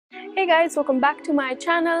Hey guys, welcome back to my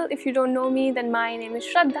channel. If you don't know me, then my name is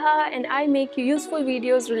Shraddha and I make useful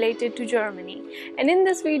videos related to Germany. And in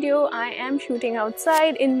this video, I am shooting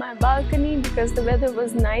outside in my balcony because the weather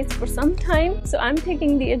was nice for some time. So I'm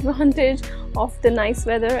taking the advantage of the nice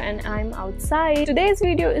weather and I'm outside. Today's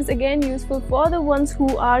video is again useful for the ones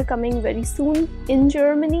who are coming very soon in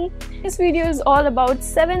Germany. This video is all about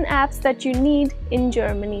 7 apps that you need in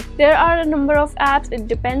Germany. There are a number of apps, it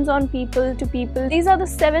depends on people to people. These are the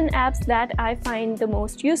 7 apps that I find the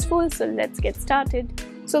most useful, so let's get started.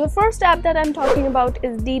 So the first app that I'm talking about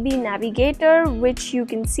is DB Navigator, which you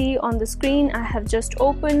can see on the screen I have just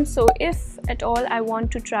opened. So if at all I want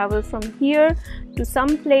to travel from here to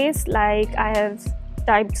some place, like I have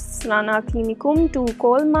typed Slana Klinikum to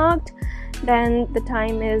Kolmarkt, then the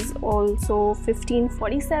time is also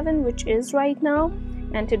 15:47, which is right now,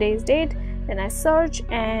 and today's date. Then I search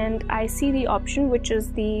and I see the option, which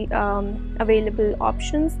is the available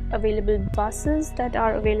options, available buses that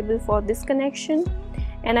are available for this connection,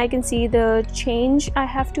 and I can see the change I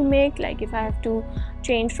have to make, like if I have to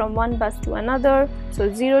change from one bus to another.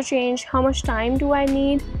 So 0 change, how much time do I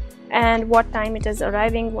need, and what time it is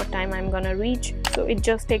arriving, what time I'm gonna reach. So it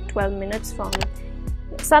just takes 12 minutes from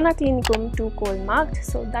Sana Klinikum to Kolmarkt.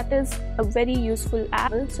 So that is a very useful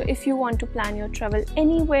app. So if you want to plan your travel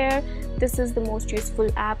anywhere, this is the most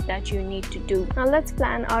useful app that you need to do. Now let's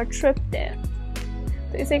plan our trip there.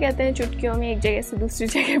 तो इसे कहते हैं चुटकियों में एक जगह से दूसरी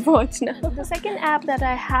जगह पहुंचना. The second app that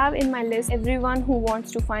I have in my list, everyone who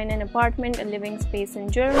wants to find an apartment, a living space in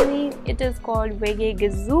Germany, it is called WG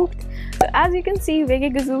Gesucht. So as you can see,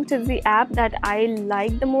 WG Gesucht is the app that I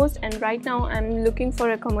like the most, and right now I'm looking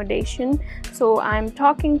for accommodation. So I'm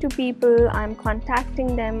talking to people, I'm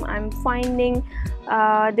contacting them, I'm finding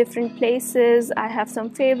different places. I have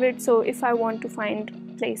some favorites. So if I want to find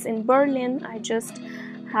a place in Berlin, I just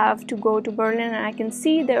have to go to Berlin, and I can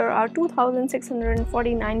see there are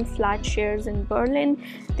 2,649 flat shares in Berlin.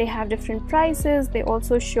 They have different prices. They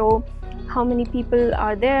also show how many people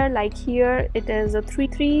are there. Like here it is a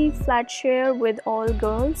 3 flat share with all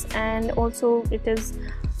girls, and also it is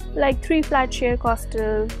like 3 flat share cost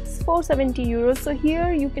 470 euros. So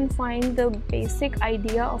here you can find the basic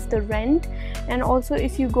idea of the rent, and also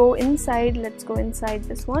if you go inside, let's go inside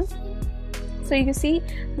this one. So you can see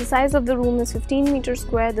the size of the room is 15 meters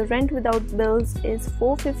square. The rent without bills is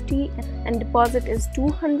 450 and deposit is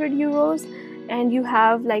 200 euros. And you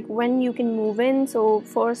have like when you can move in. So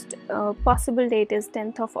first possible date is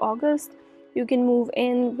 10th of August. You can move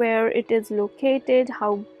in, where it is located,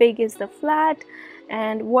 how big is the flat,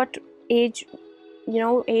 and what age,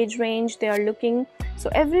 age range they are looking. So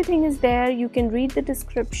everything is there. You can read the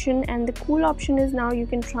description, and the cool option is now you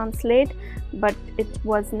can translate, but it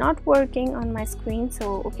was not working on my screen.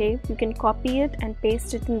 So okay, you can copy it and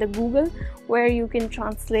paste it in the Google, where you can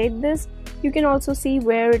translate this. You can also see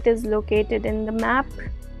where it is located in the map.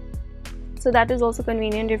 So that is also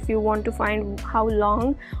convenient if you want to find how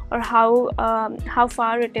long or how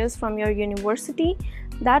far it is from your university.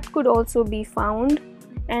 That could also be found.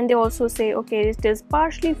 And they also say, okay, it is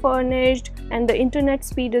partially furnished, and the internet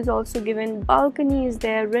speed is also given. Balcony is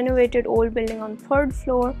there, renovated old building on 3rd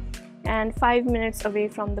floor, and 5 minutes away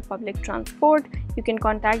from the public transport. You can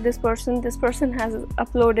contact this person. This person has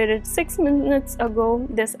uploaded it 6 minutes ago,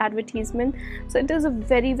 this advertisement. So it is a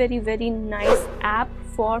very, very, very nice app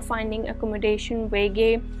for finding accommodation,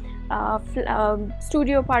 WG,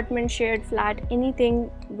 studio apartment, shared flat, anything,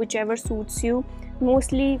 whichever suits you.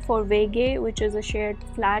 Mostly for WG, which is a shared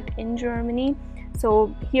flat in Germany.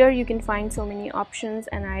 So here you can find so many options,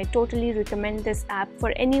 and I totally recommend this app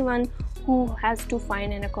for anyone who has to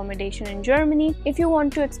find an accommodation in Germany. If you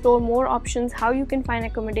want to explore more options how you can find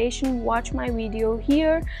accommodation, watch my video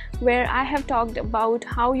here where I have talked about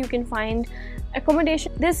how you can find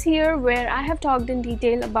accommodation. This here where I have talked in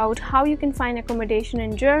detail about how you can find accommodation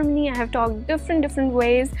in Germany. I have talked different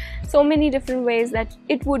ways, so many different ways that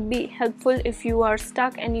it would be helpful if you are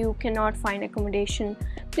stuck and you cannot find accommodation.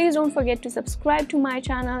 Please don't forget to subscribe to my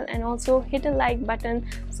channel and also hit a like button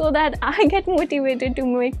so that I get motivated to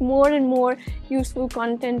make more and more useful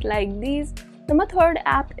content like these. My third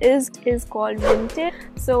app is called Vinted.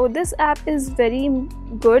 So this app is very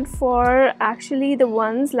good for actually the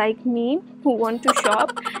ones like me who want to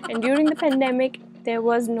shop, and during the pandemic there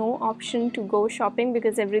was no option to go shopping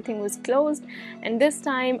because everything was closed, and this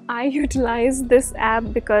time I utilized this app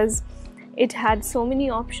because it had so many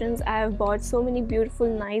options. I have bought so many beautiful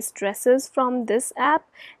nice dresses from this app,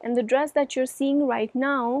 and the dress that you're seeing right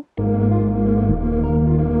now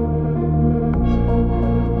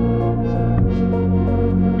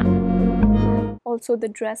also the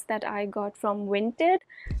dress that I got from Vinted.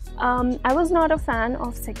 I was not a fan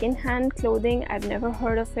of second-hand clothing. I've never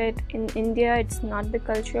heard of it. In India, it's not the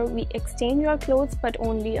culture. We exchange our clothes, but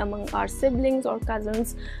only among our siblings or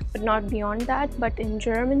cousins, but not beyond that. But in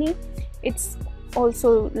Germany, it's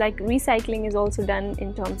also like recycling is also done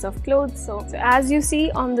in terms of clothes. So as you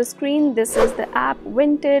see on the screen, this is the app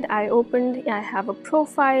Vinted. I opened, I have a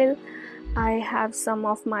profile. I have some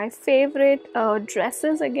of my favorite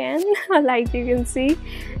dresses again, like you can see,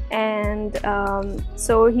 and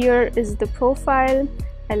so here is the profile.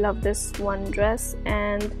 I love this one dress,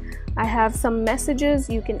 and I have some messages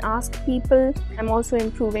you can ask people. I'm also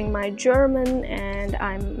improving my German and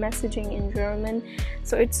I'm messaging in German,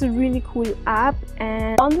 so it's a really cool app.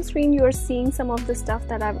 And on the screen you are seeing some of the stuff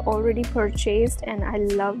that I've already purchased, and I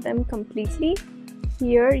love them completely.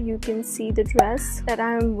 Here you can see the dress that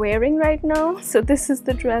I'm wearing right now. So this is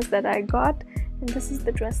the dress that I got, and this is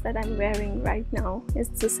the dress that I'm wearing right now.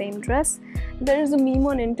 It's the same dress. There is a meme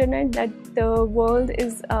on internet that the world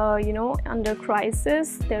is you know, under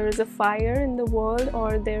crisis. There is a fire in the world,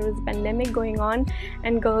 or there is pandemic going on,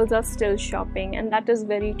 and girls are still shopping, and that is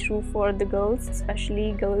very true for the girls,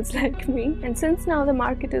 especially girls like me. And since now the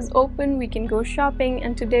market is open, we can go shopping,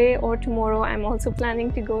 and today or tomorrow I'm also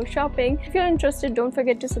planning to go shopping. If you're interested, don't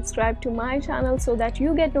forget to subscribe to my channel so that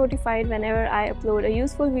you get notified whenever I upload a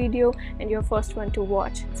useful video and you're first one to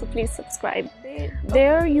watch. So please subscribe.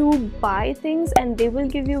 There you buy things and they will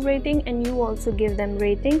give you rating, and you also give them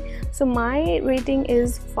rating. So my rating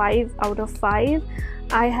is 5 out of 5.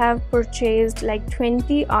 I have purchased like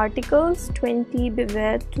 20 articles, 20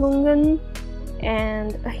 Bewertungen,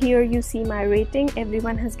 and here you see my rating.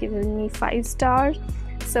 Everyone has given me 5 stars.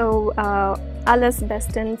 So alles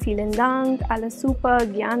besten, vielen Dank, alles super,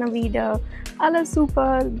 gerne wieder, alles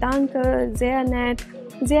super, danke, sehr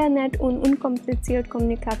nett und unkompliziert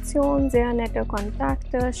Kommunikation, sehr nette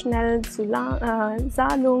Kontakte, schnell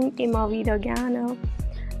Zahlung, immer wieder gerne,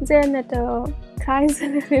 sehr nette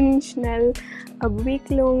Kaiserin, schnell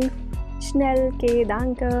Abwicklung, schnell geh,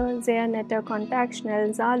 danke, sehr netter Kontakt,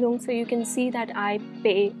 schnell Zahlung. So you can see that I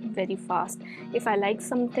pay very fast. If I like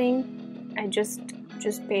something, I just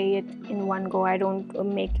pay it in one go. I don't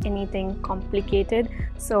make anything complicated.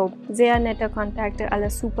 So sehr nette Kontakte,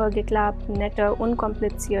 alles super geklappt, nette,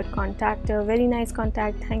 unkompliziert Kontakte, very nice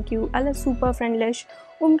Kontakt, thank you, alles super freundlich,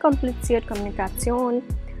 unkompliziert Kommunikation,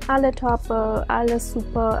 alle top, alles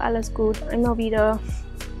super, alles gut, immer wieder,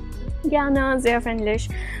 gerne, sehr freundlich.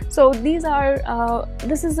 So these are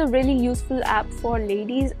this is a really useful app for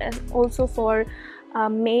ladies as also for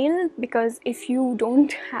male, because if you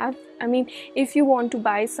don't have, I mean, if you want to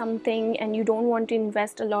buy something and you don't want to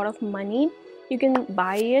invest a lot of money, you can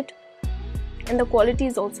buy it, and the quality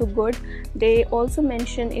is also good. They also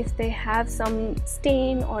mention if they have some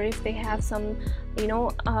stain, or if they have some, you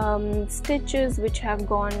know, stitches which have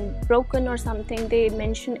gone broken or something. They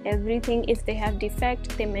mention everything. If they have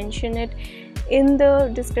defect, they mention it in the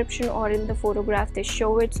description, or in the photograph they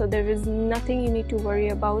show it. So there is nothing you need to worry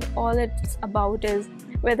about. All it's about is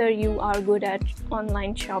whether you are good at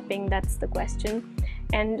online shopping. That's the question.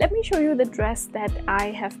 And let me show you the dress that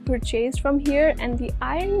I have purchased from here. And the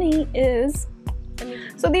irony is,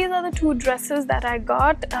 so these are the 2 dresses that I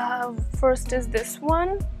got. First is this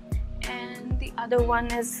one, and the other one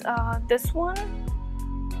is this one.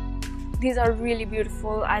 These are really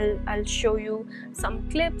beautiful. I'll show you some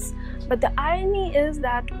clips. But the irony is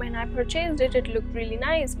that when I purchased it, it looked really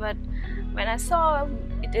nice, but when I saw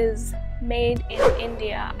it is made in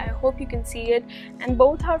India, I hope you can see it, and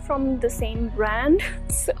both are from the same brand.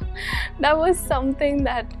 So that was something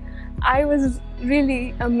that I was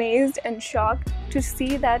really amazed and shocked to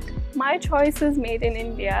see, that my choice is made in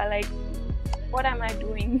India. Like, what am I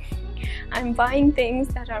doing? I'm buying things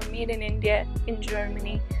that are made in India in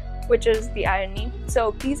Germany, which is the irony.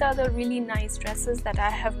 So these are the really nice dresses that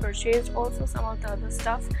I have purchased, also some of the other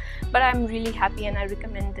stuff, but I'm really happy and I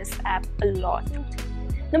recommend this app a lot.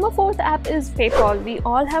 Number 4th app is PayPal. We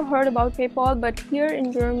all have heard about PayPal, but here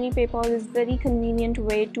in Germany, PayPal is very convenient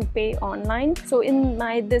way to pay online. So in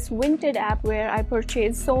this Vinted app, where I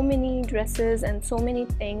purchased so many dresses and so many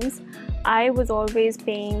things, I was always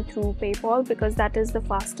paying through PayPal, because that is the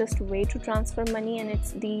fastest way to transfer money and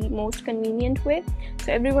it's the most convenient way.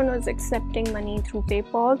 So everyone was accepting money through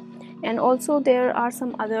PayPal. And also there are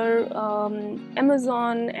some other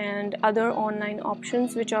Amazon and other online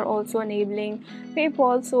options which are also enabling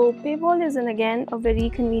PayPal. So PayPal is again a very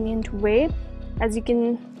convenient way. As you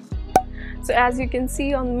can So as you can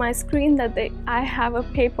see on my screen that I have a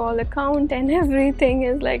PayPal account, and everything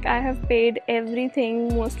is like I have paid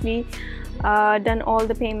everything, mostly done all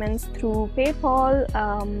the payments through PayPal.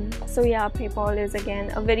 So yeah, PayPal is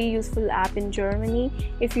again a very useful app in Germany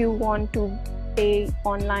if you want to pay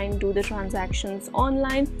online, do the transactions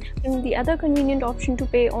online. And the other convenient option to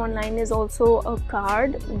pay online is also a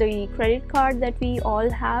card, the credit card that we all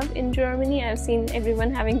have in Germany. I've seen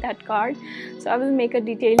everyone having that card, so I will make a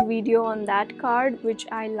detailed video on that card, which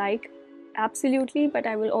I like absolutely, but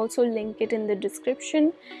I will also link it in the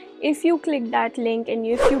description. If you click that link and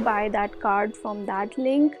if you buy that card from that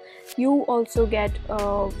link, you also get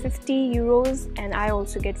 50 euros and I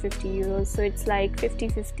also get 50 euros, so it's like 50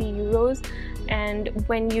 euros. And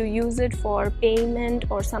when you use it for payment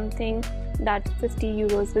or something, that 50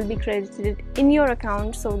 euros will be credited in your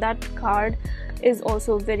account. So that card is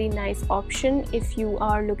also a very nice option if you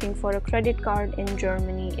are looking for a credit card in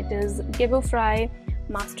Germany. It is Gebührenfrei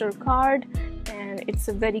Mastercard, and it's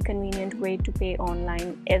a very convenient way to pay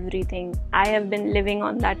online everything. I have been living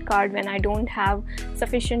on that card when I don't have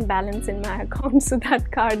sufficient balance in my account, so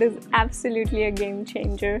that card is absolutely a game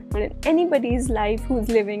changer in anybody's life who's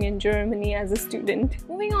living in Germany as a student.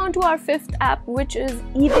 Moving on to our fifth app, which is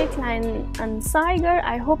eBay Kleinanzeiger.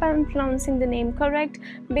 I hope I'm pronouncing the name correct.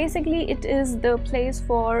 Basically, it is the place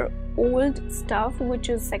for old stuff, which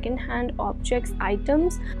is second-hand objects,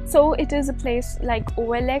 items. So it is a place like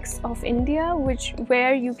OLX of India,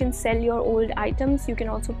 where you can sell your old items. You can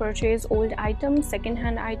also purchase old items,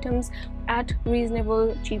 second-hand items at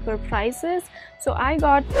reasonable, cheaper prices. So I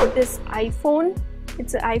got this iPhone.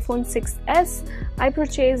 It's an iPhone 6s. I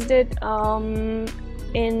purchased it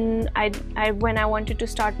when I wanted to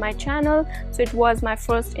start my channel, so it was my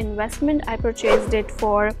first investment. I purchased it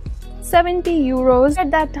for 70 euros. At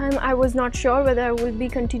that time I was not sure whether I will be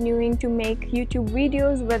continuing to make YouTube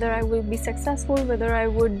videos, whether I will be successful, whether I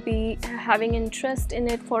would be having interest in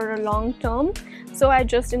it for a long term. So I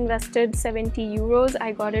just invested 70 euros.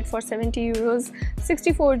 I got it for 70 euros,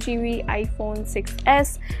 64 GB iPhone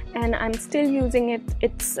 6s, and I'm still using it.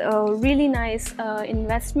 It's a really nice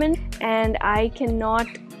investment, and I cannot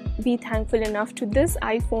be thankful enough to this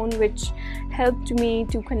iPhone, which helped me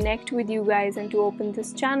to connect with you guys and to open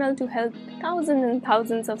this channel to help thousands and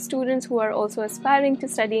thousands of students who are also aspiring to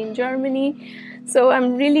study in Germany. So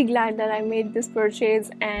I'm really glad that I made this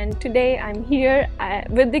purchase, and today I'm here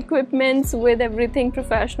with equipments, with everything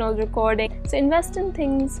professional, recording. So invest in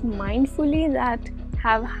things mindfully that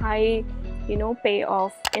have high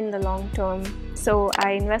payoff in the long term. So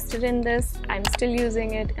I invested in this, I'm still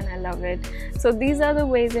using it, and I love it. So these are the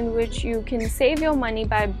ways in which you can save your money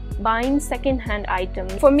by buying second-hand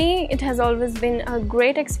items. For me, it has always been a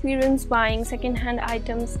great experience buying second-hand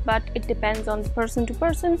items, but it depends on person to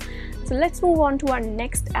person. So let's move on to our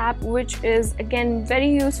next app, which is again very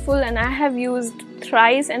useful, and I have used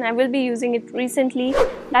thrice and I will be using it recently.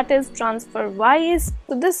 That is TransferWise.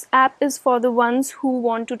 So this app is for the ones who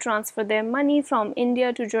want to transfer their money from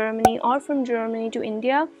India to Germany or from Germany to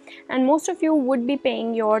India, and most of you would be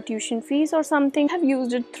paying your tuition fees or something. I have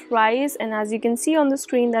used it thrice, and as you can see on the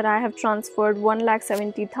screen that I have transferred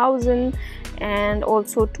 1,70,000 and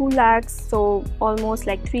also 2 lakhs, so almost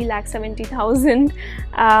like 3,70,000.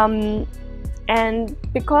 And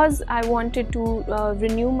because I wanted to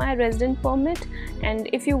renew my resident permit, and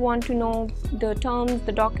if you want to know the terms,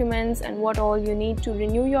 the documents, and what all you need to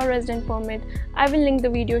renew your resident permit, I will link the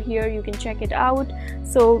video here, you can check it out.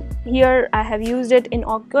 So here I have used it in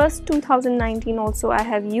August 2019 also I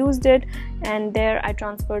have used it, and there I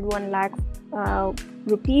transferred 1 lakh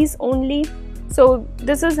rupees only. So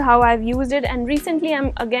this is how I've used it, and recently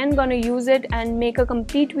I'm again gonna use it and make a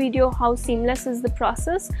complete video how seamless is the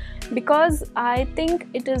process, because I think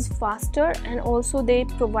it is faster and also they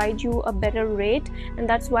provide you a better rate, and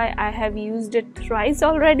that's why I have used it thrice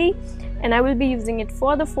already, and I will be using it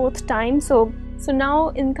for the 4th time. So now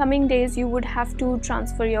in coming days you would have to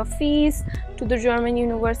transfer your fees to the German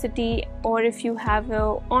university, or if you have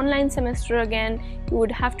an online semester again, you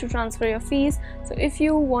would have to transfer your fees. So if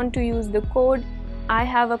you want to use the code, I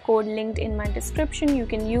have a code linked in my description. You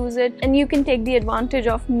can use it and you can take the advantage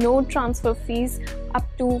of no transfer fees up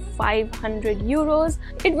to 500 euros.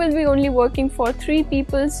 It will be only working for 3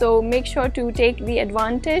 people, so make sure to take the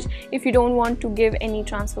advantage if you don't want to give any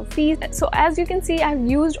transfer fees. So as you can see, I've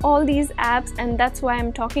used all these apps, and that's why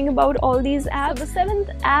I'm talking about all these apps. So the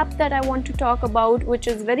 7th app that I want to talk about, which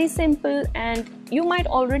is very simple and you might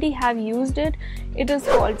already have used it, it is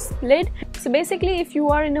called Split. So basically, if you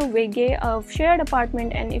are in a WG, a shared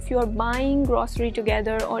apartment, and if you are buying grocery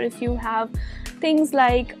together, or if you have things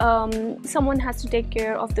like someone has to take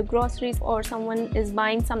care of the groceries, or someone is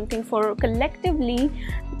buying something for collectively,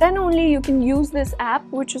 then only you can use this app,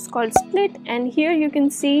 which is called Split. And here you can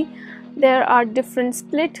see there are different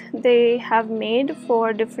split they have made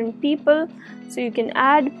for different people. So you can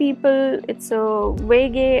add people. It's a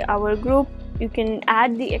Wege, our group. You can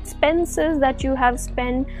add the expenses that you have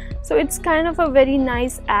spent. So it's kind of a very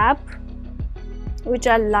nice app, which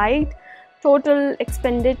I liked. Total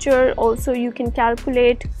expenditure also, you can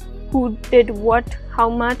calculate who did what, how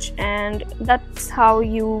much, and that's how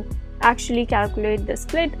you actually calculate the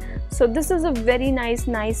split. So this is a very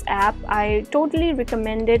nice app. I totally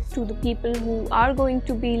recommend it to the people who are going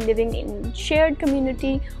to be living in shared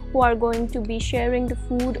community, who are going to be sharing the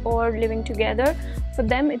food or living together. For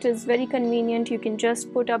them it is very convenient. You can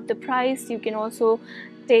just put up the price. You can also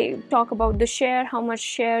talk about the share, how much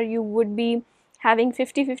share you would be having,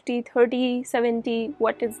 50-50, 30-70,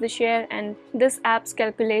 what is the share, and this app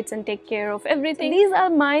calculates and take care of everything. These are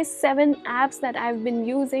my 7 apps that I've been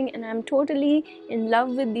using, and I'm totally in love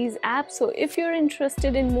with these apps. So if you're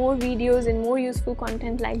interested in more videos and more useful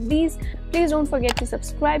content like these, please don't forget to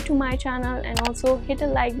subscribe to my channel and also hit a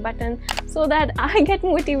like button so that I get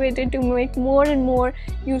motivated to make more and more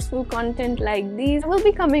useful content like these. I will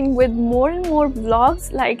be coming with more and more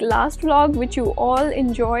vlogs, like last vlog which you all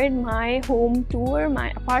enjoyed, my home tour,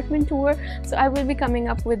 my apartment tour. So I will be coming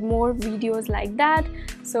up with more videos like that.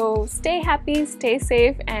 So stay happy, stay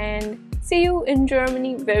safe, and see you in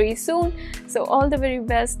Germany very soon. So all the very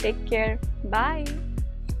best. Take care. Bye.